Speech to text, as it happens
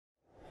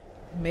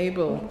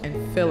Mabel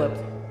and Phillip,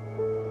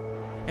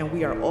 and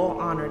we are all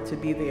honored to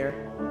be their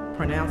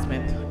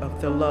pronouncement of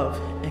their love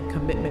and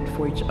commitment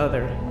for each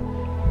other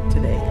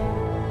today.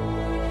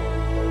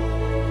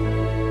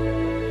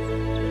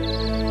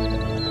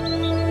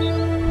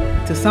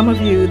 To some of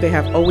you, they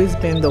have always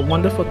been the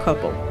wonderful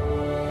couple.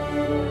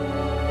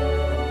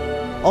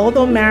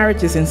 Although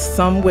marriage is in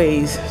some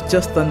ways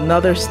just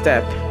another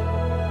step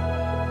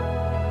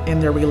in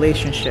their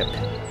relationship,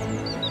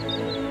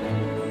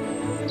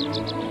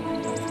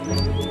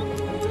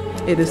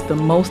 it is the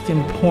most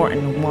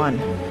important one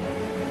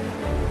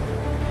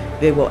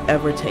they will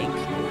ever take.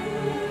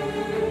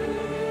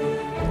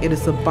 It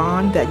is a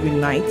bond that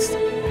unites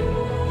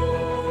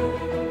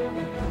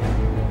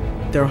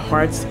their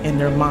hearts and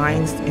their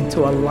minds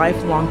into a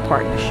lifelong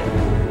partnership.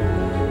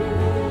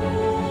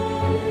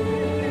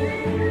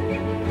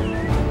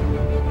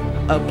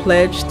 A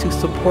pledge to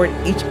support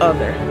each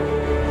other,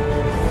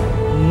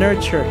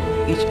 nurture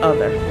each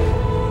other,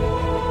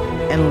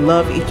 and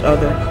love each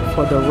other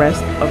for the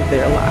rest of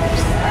their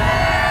lives.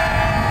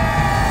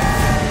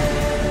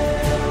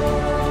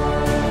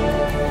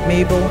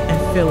 Mabel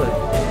and Phillip,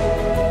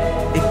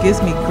 it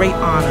gives me great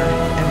honor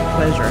and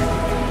pleasure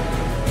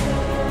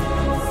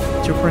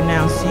to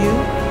pronounce you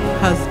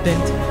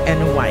husband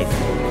and wife.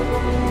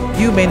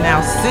 You may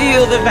now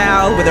seal the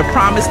vow with a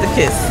promise to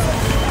kiss.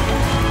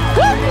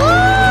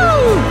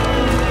 Woo-hoo!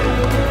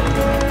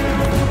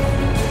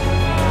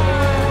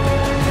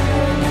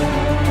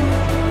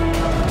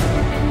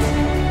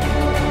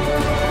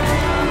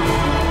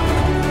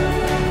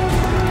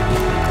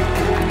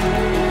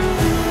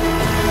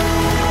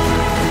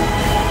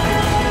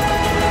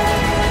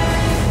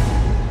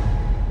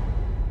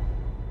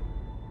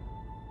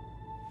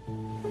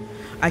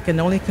 I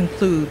can only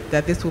conclude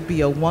that this will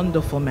be a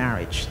wonderful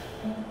marriage.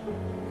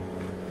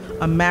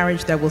 A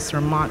marriage that will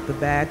surmount the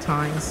bad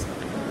times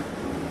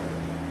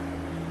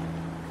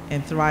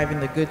and thrive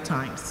in the good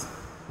times.